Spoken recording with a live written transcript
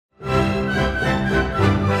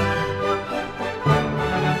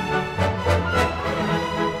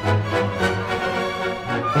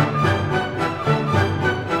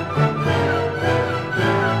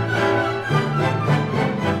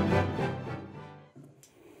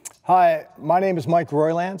Hi, my name is Mike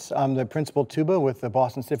Roylance. I'm the principal tuba with the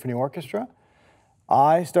Boston Symphony Orchestra.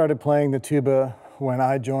 I started playing the tuba when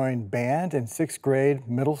I joined band in 6th grade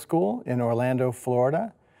middle school in Orlando,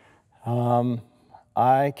 Florida.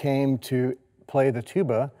 I came to play the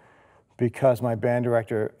tuba because my band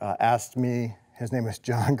director asked me, his name was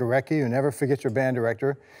John Gorecki, you never forget your band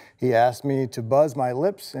director. He asked me to buzz my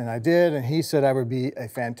lips, and I did, and he said I would be a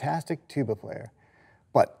fantastic tuba player.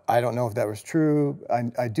 But I don't know if that was true.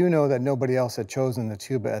 I do know that nobody else had chosen the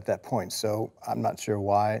tuba at that point, so I'm not sure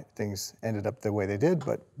why things ended up the way they did,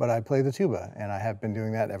 but I play the tuba, and I have been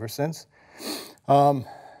doing that ever since.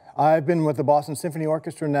 I've been with the Boston Symphony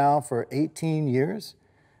Orchestra now for 18 years,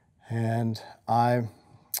 and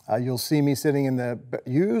you'll see me sitting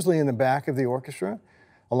usually in the back of the orchestra,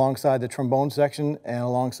 alongside the trombone section and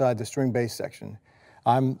alongside the string bass section.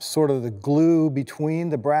 I'm sort of the glue between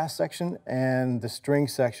the brass section and the string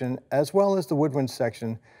section, as well as the woodwind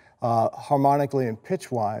section, harmonically and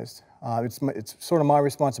pitch-wise. It's sort of my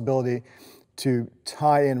responsibility to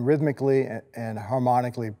tie in rhythmically and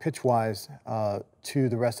harmonically, pitch-wise, to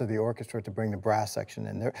the rest of the orchestra to bring the brass section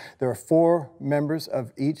in. There are 4 members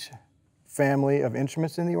of each family of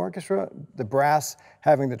instruments in the orchestra, the brass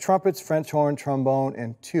having the trumpets, French horn, trombone,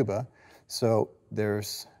 and tuba. So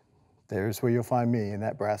there's where you'll find me, in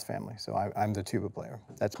that brass family. So I'm the tuba player.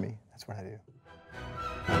 That's me. That's what I do.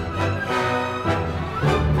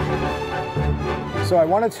 So I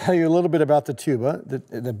want to tell you a little bit about the tuba,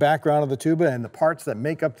 the background of the tuba and the parts that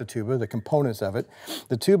make up the tuba, the components of it.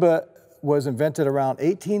 The tuba was invented around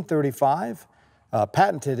 1835,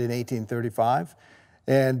 patented in 1835,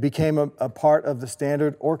 and became a part of the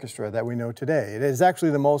standard orchestra that we know today. It is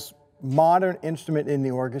actually the most modern instrument in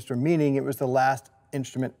the orchestra, meaning it was the last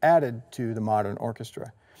instrument added to the modern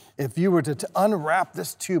orchestra. If you were to unwrap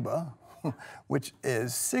this tuba, which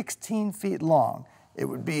is 16 feet long, it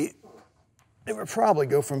would probably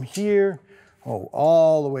go from here,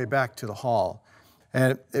 all the way back to the hall.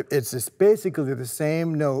 And it's just basically the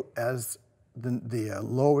same note as the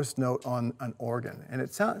lowest note on an organ. And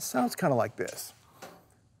it sounds kind of like this.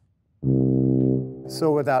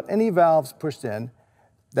 So without any valves pushed in,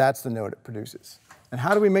 that's the note it produces. And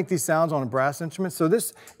how do we make these sounds on a brass instrument? So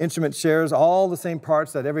this instrument shares all the same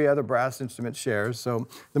parts that every other brass instrument shares. So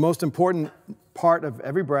the most important part of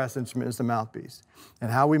every brass instrument is the mouthpiece. And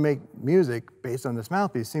how we make music based on this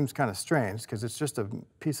mouthpiece seems kind of strange, because it's just a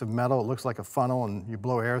piece of metal. It looks like a funnel, and you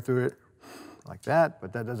blow air through it like that,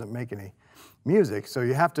 but that doesn't make any music. So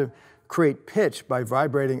you have to create pitch by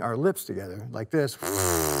vibrating our lips together like this.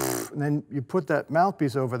 And then you put that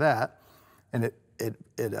mouthpiece over that, and it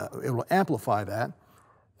will amplify that.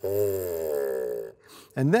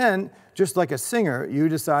 And then, just like a singer, you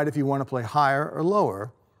decide if you want to play higher or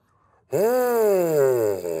lower.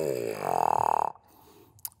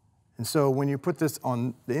 And so when you put this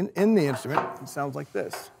in the instrument, it sounds like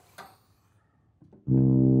this.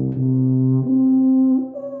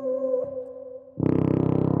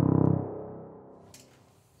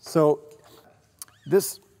 So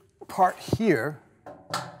this part here,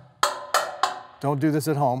 don't do this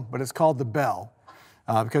at home, but it's called the bell,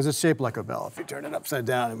 because it's shaped like a bell. If you turn it upside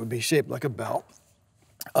down, it would be shaped like a bell.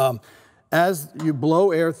 As you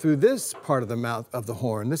blow air through this part of the mouth of the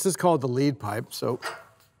horn, this is called the lead pipe. So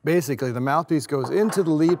basically, the mouthpiece goes into the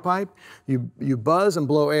lead pipe, you buzz and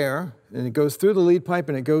blow air, and it goes through the lead pipe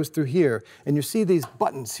and it goes through here. And you see these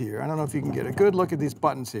buttons here. I don't know if you can get a good look at these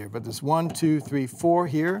buttons here, but there's 1, 2, 3, 4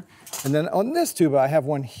 here. And then on this tuba, I have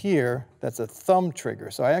one here that's a thumb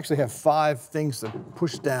trigger. So I actually have 5 things to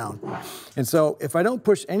push down. And so if I don't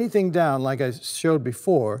push anything down like I showed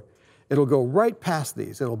before, it'll go right past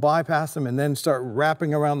these. It'll bypass them and then start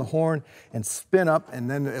wrapping around the horn and spin up,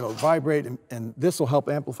 and then it'll vibrate, and this will help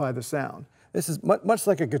amplify the sound. This is much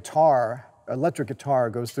like a guitar, electric guitar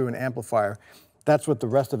goes through an amplifier. That's what the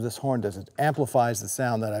rest of this horn does. It amplifies the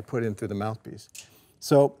sound that I put in through the mouthpiece.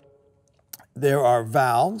 So there are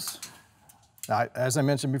valves. Now, as I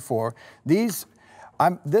mentioned before, this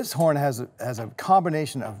horn has a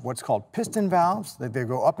combination of what's called piston valves. They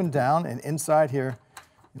go up and down, and inside here,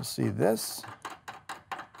 you'll see this.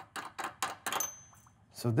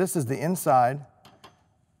 So this is the inside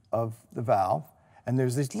of the valve, and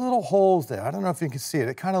there's these little holes there. I don't know if you can see it.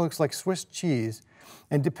 It kind of looks like Swiss cheese.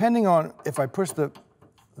 And depending on if I push the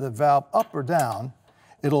valve up or down,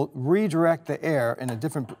 it'll redirect the air in a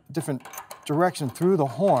different direction through the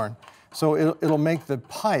horn. So it'll make the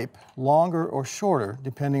pipe longer or shorter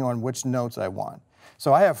depending on which notes I want.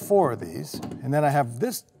 So I have 4 of these, and then I have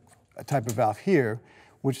this type of valve here,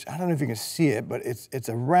 which I don't know if you can see it, but it's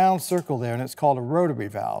a round circle there, and it's called a rotary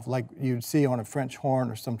valve, like you'd see on a French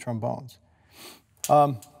horn or some trombones.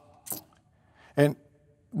 And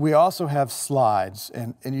we also have slides,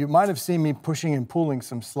 and you might have seen me pushing and pulling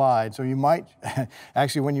some slides, or you might,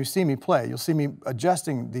 actually when you see me play, you'll see me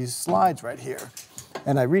adjusting these slides right here.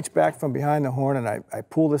 And I reach back from behind the horn and I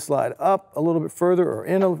pull the slide up a little bit further or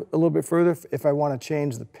in a little bit further if I want to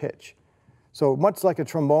change the pitch. So much like a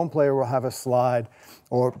trombone player will have a slide,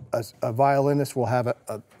 or a violinist will have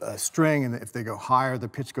a string, and if they go higher, the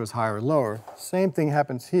pitch goes higher or lower. Same thing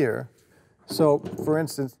happens here. So for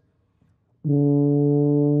instance,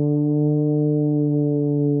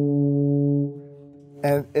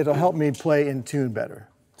 and it'll help me play in tune better.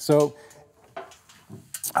 So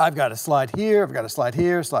I've got a slide here, I've got a slide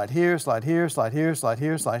here, slide here, slide here, slide here, slide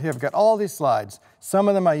here, slide here. I've got all these slides. Some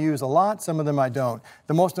of them I use a lot, some of them I don't.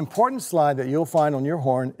 The most important slide that you'll find on your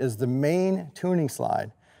horn is the main tuning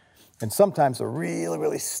slide. And sometimes they're really,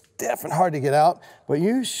 really stiff and hard to get out, but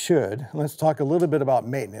you should. Let's talk a little bit about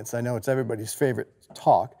maintenance. I know it's everybody's favorite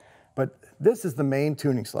talk, but this is the main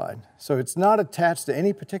tuning slide. So it's not attached to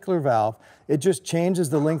any particular valve. It just changes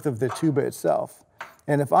the length of the tuba itself.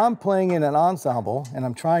 And if I'm playing in an ensemble and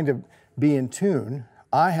I'm trying to be in tune,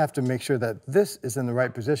 I have to make sure that this is in the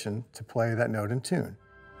right position to play that note in tune.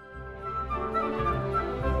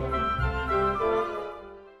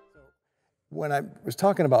 When I was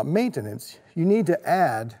talking about maintenance, you need to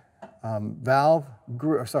add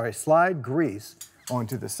slide grease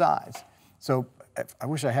onto the sides. So I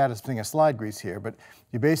wish I had a thing of slide grease here, but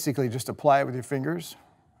you basically just apply it with your fingers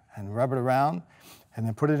and rub it around and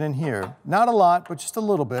then put it in here. Not a lot, but just a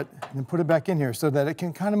little bit, and then put it back in here so that it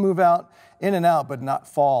can kind of move out, in and out, but not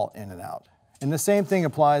fall in and out. And the same thing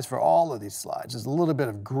applies for all of these slides. There's a little bit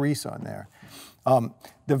of grease on there.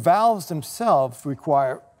 The valves themselves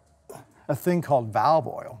require a thing called valve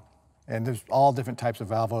oil. And there's all different types of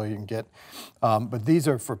valve oil you can get. But these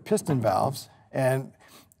are for piston valves. And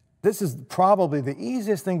this is probably the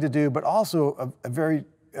easiest thing to do, but also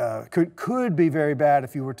could be very bad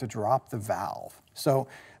if you were to drop the valve. So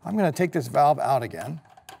I'm going to take this valve out again.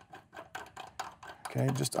 Okay,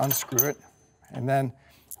 just unscrew it. And then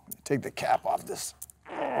take the cap off this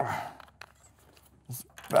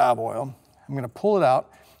valve oil. I'm going to pull it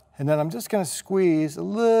out. And then I'm just going to squeeze a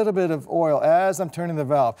little bit of oil as I'm turning the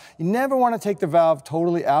valve. You never want to take the valve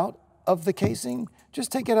totally out of the casing.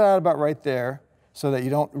 Just take it out about right there so that you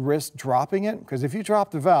don't risk dropping it. Because if you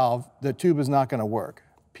drop the valve, the tube is not going to work,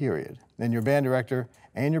 period. Then your band director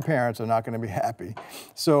and your parents are not going to be happy.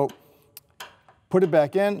 So put it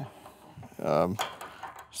back in,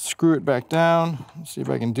 screw it back down. Let's see if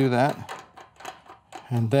I can do that.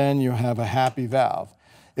 And then you have a happy valve.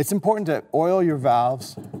 It's important to oil your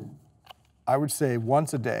valves, I would say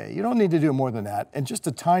once a day. You don't need to do more than that, and just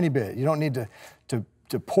a tiny bit. You don't need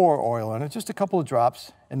to pour oil in it, just a couple of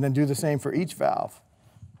drops, and then do the same for each valve.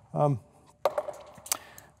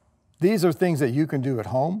 These are things that you can do at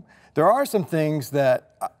home. There are some things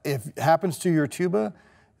that, if it happens to your tuba,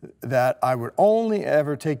 that I would only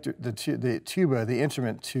ever take the tuba, the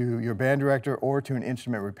instrument, to your band director or to an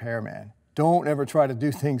instrument repairman. Don't ever try to do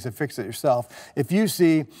things to fix it yourself. If you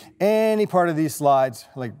see any part of these slides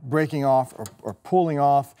like breaking off or pulling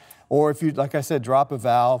off, or if you, like I said, drop a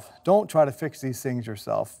valve, don't try to fix these things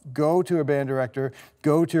yourself. Go to a band director,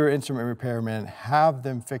 go to your instrument repairman, have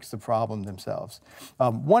them fix the problem themselves.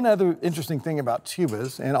 One other interesting thing about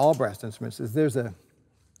tubas and all brass instruments is there's it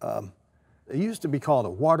used to be called a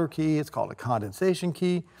water key, it's called a condensation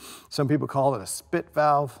key. Some people call it a spit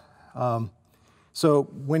valve. So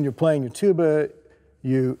when you're playing your tuba,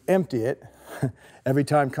 you empty it every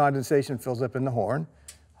time condensation fills up in the horn.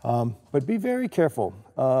 But be very careful.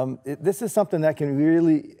 This is something that can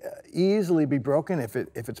really easily be broken if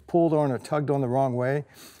it's pulled on or tugged on the wrong way.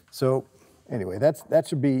 So anyway, that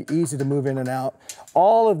should be easy to move in and out.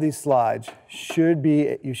 All of these slides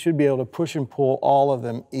you should be able to push and pull all of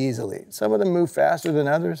them easily. Some of them move faster than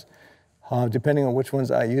others, depending on which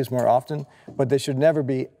ones I use more often, but they should never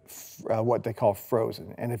be what they call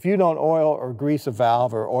frozen. And if you don't oil or grease a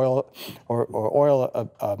valve or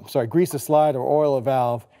grease a slide or oil a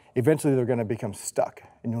valve, eventually they're going to become stuck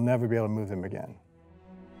and you'll never be able to move them again.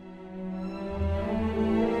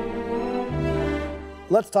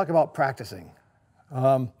 Let's talk about practicing.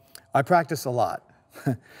 I practice a lot.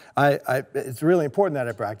 It's really important that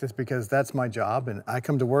I practice because that's my job, and I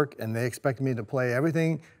come to work and they expect me to play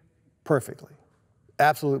everything perfectly,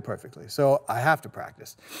 absolutely perfectly. So I have to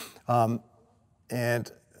practice.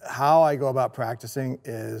 And how I go about practicing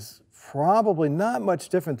is probably not much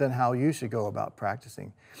different than how you should go about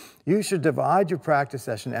practicing. You should divide your practice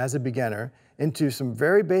session as a beginner into some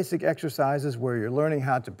very basic exercises where you're learning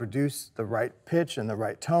how to produce the right pitch and the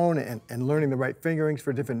right tone and learning the right fingerings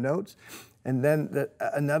for different notes. And then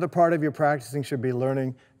another part of your practicing should be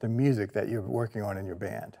learning the music that you're working on in your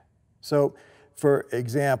band. So, for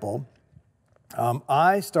example,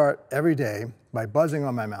 I start every day by buzzing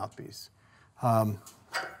on my mouthpiece,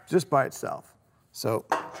 just by itself. So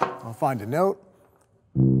I'll find a note.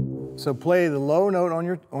 So play the low note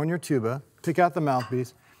on your tuba, pick out the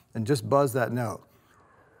mouthpiece, and just buzz that note.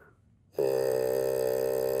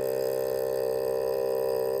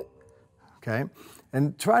 Okay,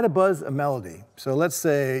 and try to buzz a melody. So let's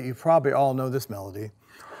say you probably all know this melody.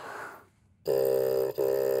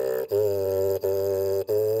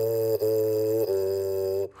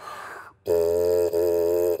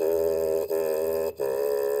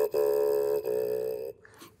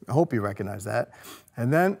 I hope you recognize that.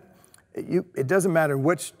 And then it doesn't matter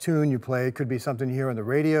which tune you play. It could be something you hear on the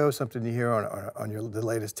radio, something you hear on the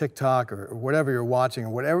latest TikTok or whatever you're watching,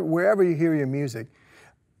 or wherever you hear your music.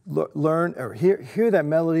 Learn or hear that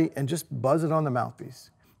melody and just buzz it on the mouthpiece.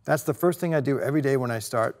 That's the first thing I do every day when I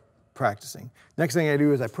start practicing. Next thing I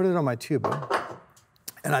do is I put it on my tuba.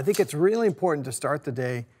 And I think it's really important to start the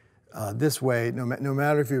day this way, no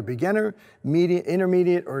matter if you're a beginner,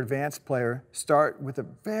 intermediate, or advanced player, start with a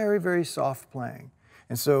very, very soft playing.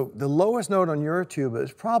 And so the lowest note on your tuba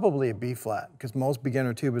is probably a B flat, because most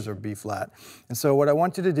beginner tubas are B flat. And so what I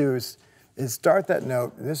want you to do is start that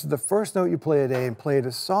note. This is the first note you play a day, and play it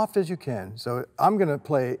as soft as you can. So I'm gonna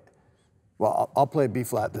play, well, I'll play B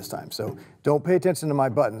flat this time. So don't pay attention to my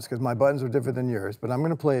buttons, because my buttons are different than yours, but I'm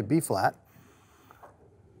gonna play a B flat.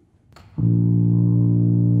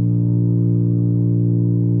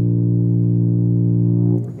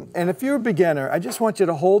 And if you're a beginner, I just want you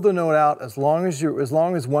to hold the note out as long as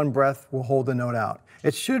one breath will hold the note out.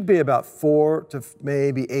 It should be about 4 to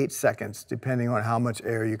maybe 8 seconds, depending on how much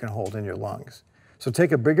air you can hold in your lungs. So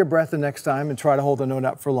take a bigger breath the next time and try to hold the note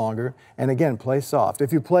out for longer. And again, play soft.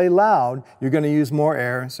 If you play loud, you're going to use more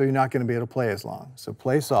air, so you're not going to be able to play as long. So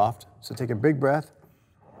play soft. So take a big breath.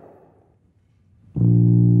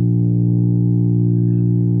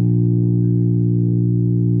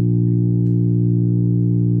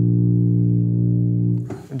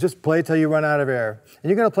 Just play till you run out of air. And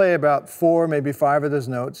you're gonna play about 4, maybe 5 of those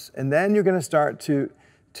notes, and then you're gonna start to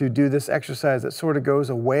do this exercise that sort of goes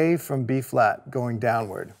away from B flat, going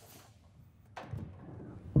downward.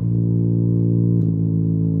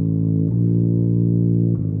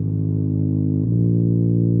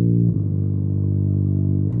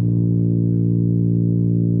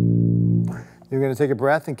 You're gonna take a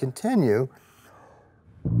breath and continue.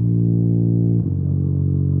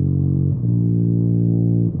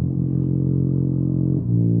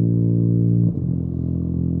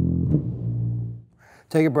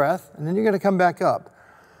 Take a breath, and then you're going to come back up.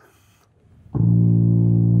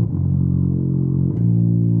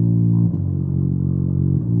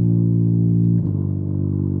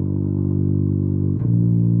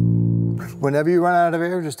 Whenever you run out of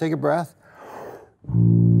air, just take a breath.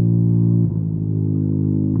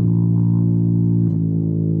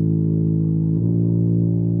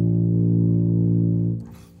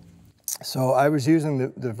 So I was using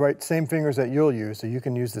the same fingers that you'll use, so you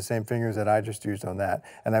can use the same fingers that I just used on that.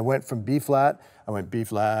 And I went from B flat, I went B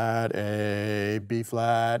flat, A, B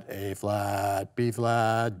flat, A flat, B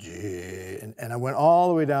flat, G, and I went all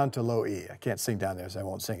the way down to low E. I can't sing down there, so I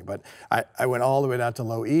won't sing it, but I went all the way down to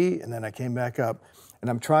low E, and then I came back up. And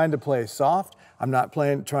I'm trying to play soft. I'm not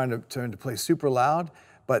trying to play super loud,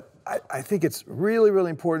 but I think it's really, really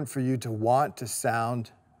important for you to want to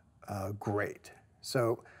sound great.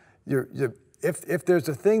 So if there's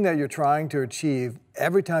a thing that you're trying to achieve,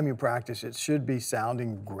 every time you practice, it should be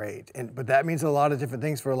sounding great. But that means a lot of different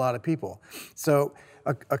things for a lot of people. So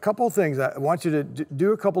a couple of things, I want you to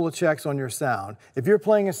do a couple of checks on your sound. If you're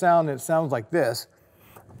playing a sound that sounds like this,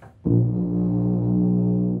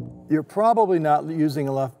 you're probably not using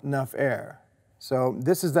enough air. So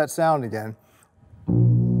this is that sound again.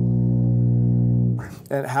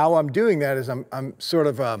 And how I'm doing that is I'm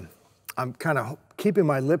kind of keeping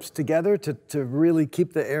my lips together to really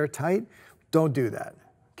keep the air tight. Don't do that,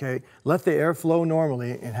 okay? Let the air flow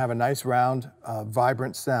normally and have a nice round,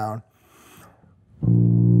 vibrant sound.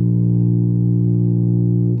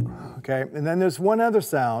 Okay, and then there's one other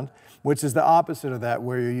sound, which is the opposite of that,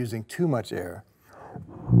 where you're using too much air.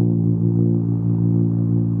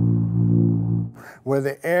 where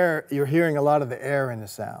the air, you're hearing a lot of the air in the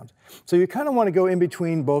sound. So you kind of want to go in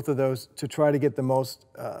between both of those to try to get the most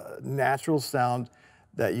natural sound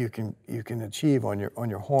that you can achieve on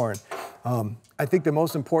your horn. I think the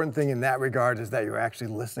most important thing in that regard is that you're actually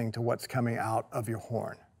listening to what's coming out of your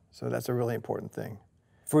horn. So that's a really important thing.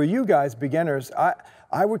 For you guys, beginners,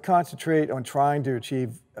 I would concentrate on trying to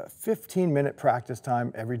achieve a 15-minute practice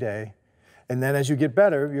time every day. And then as you get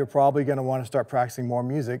better, you're probably going to want to start practicing more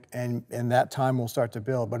music, and that time will start to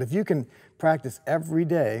build. But if you can practice every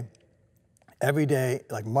day,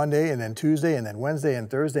 like Monday and then Tuesday and then Wednesday and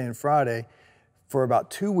Thursday and Friday, for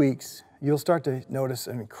about 2 weeks, you'll start to notice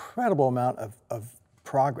an incredible amount of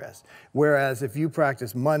progress. Whereas if you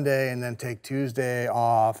practice Monday and then take Tuesday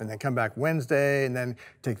off and then come back Wednesday and then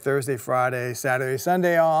take Thursday, Friday, Saturday,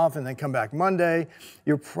 Sunday off and then come back Monday,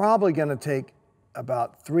 you're probably going to take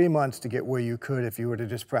about 3 months to get where you could if you were to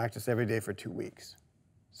just practice every day for 2 weeks.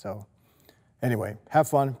 So anyway, have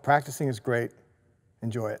fun. Practicing is great.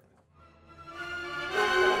 Enjoy it.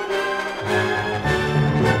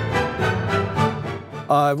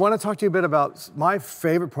 I want to talk to you a bit about my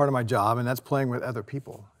favorite part of my job, and that's playing with other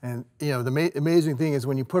people. And you know, the amazing thing is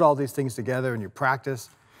when you put all these things together and you practice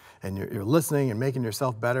and you're listening and making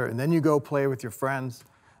yourself better, and then you go play with your friends,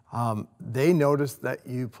 they notice that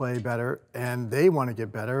you play better and they want to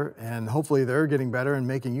get better, and hopefully they're getting better and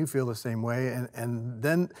making you feel the same way, and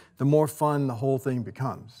then the more fun the whole thing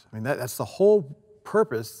becomes. I mean, that's the whole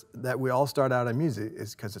purpose that we all start out in music,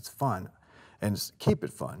 is because it's fun, and keep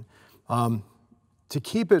it fun. To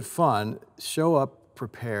keep it fun, show up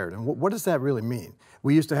prepared. And what does that really mean?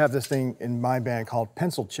 We used to have this thing in my band called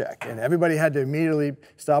pencil check, and everybody had to immediately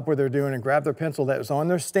stop what they're doing and grab their pencil that was on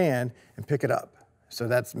their stand and pick it up. So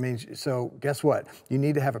that means, so guess what? You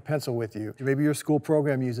need to have a pencil with you. Maybe your school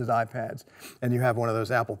program uses iPads and you have one of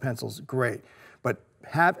those Apple pencils, great. But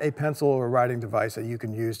have a pencil or a writing device that you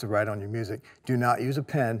can use to write on your music. Do not use a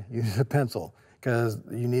pen, use a pencil, because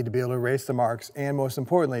you need to be able to erase the marks, and most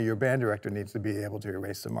importantly, your band director needs to be able to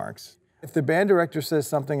erase the marks. If the band director says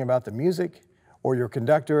something about the music, or your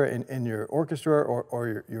conductor in your orchestra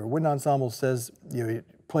or your wind ensemble says, you know,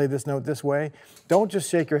 play this note this way, don't just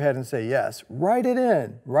shake your head and say yes. Write it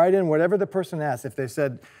in. Write in whatever the person asks. If they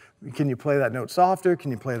said, can you play that note softer? Can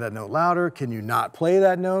you play that note louder? Can you not play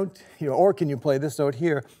that note? You know, or can you play this note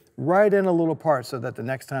here? Write in a little part so that the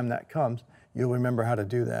next time that comes, you'll remember how to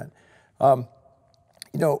do that.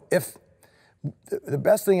 You know, if the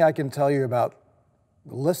best thing I can tell you about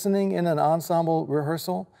listening in an ensemble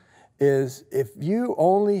rehearsal is if you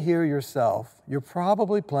only hear yourself, you're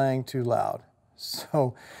probably playing too loud.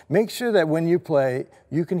 So make sure that when you play,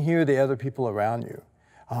 you can hear the other people around you,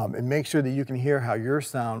 and make sure that you can hear how your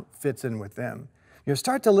sound fits in with them. You know,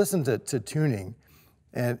 start to listen to tuning,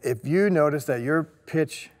 and if you notice that your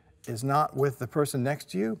pitch is not with the person next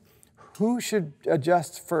to you, who should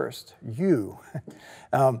adjust first? You.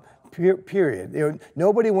 Period. You know,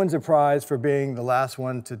 nobody wins a prize for being the last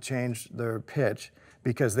one to change their pitch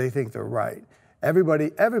because they think they're right.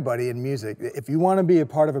 Everybody in music, if you want to be a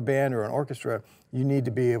part of a band or an orchestra, you need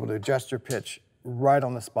to be able to adjust your pitch right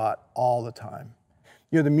on the spot all the time.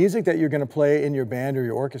 You know, the music that you're going to play in your band or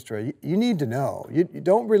your orchestra, you need to know. You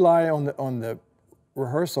don't rely on the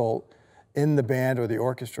rehearsal in the band or the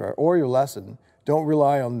orchestra or your lesson. Don't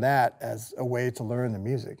rely on that as a way to learn the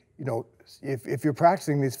music. You know, if you're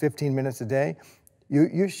practicing these 15 minutes a day,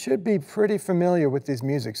 you should be pretty familiar with this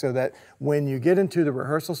music so that when you get into the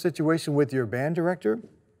rehearsal situation with your band director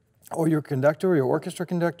or your conductor or your orchestra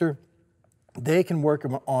conductor, they can work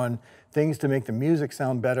on things to make the music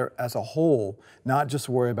sound better as a whole, not just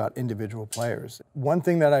worry about individual players. One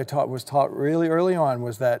thing that I was taught really early on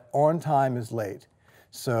was that on time is late.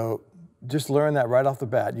 So just learn that right off the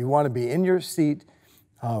bat. You want to be in your seat,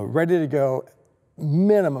 ready to go,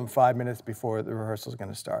 minimum 5 minutes before the rehearsal is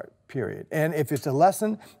going to start, period. And if it's a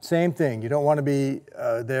lesson, same thing. You don't want to be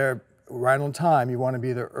there right on time. You want to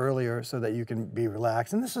be there earlier so that you can be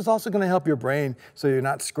relaxed. And this is also going to help your brain so you're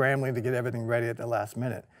not scrambling to get everything ready at the last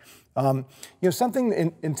minute. You know,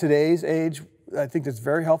 something in today's age I think that's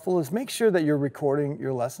very helpful is make sure that you're recording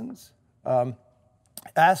your lessons.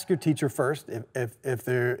 Ask your teacher first if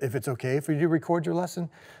it's okay for you to record your lesson.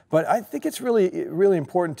 But I think it's really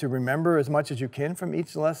important to remember as much as you can from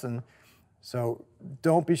each lesson. So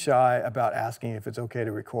don't be shy about asking if it's okay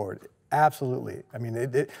to record. Absolutely. I mean,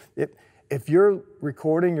 if you're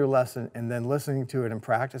recording your lesson and then listening to it and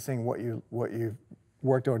practicing what you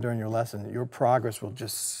worked on during your lesson, your progress will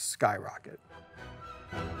just skyrocket.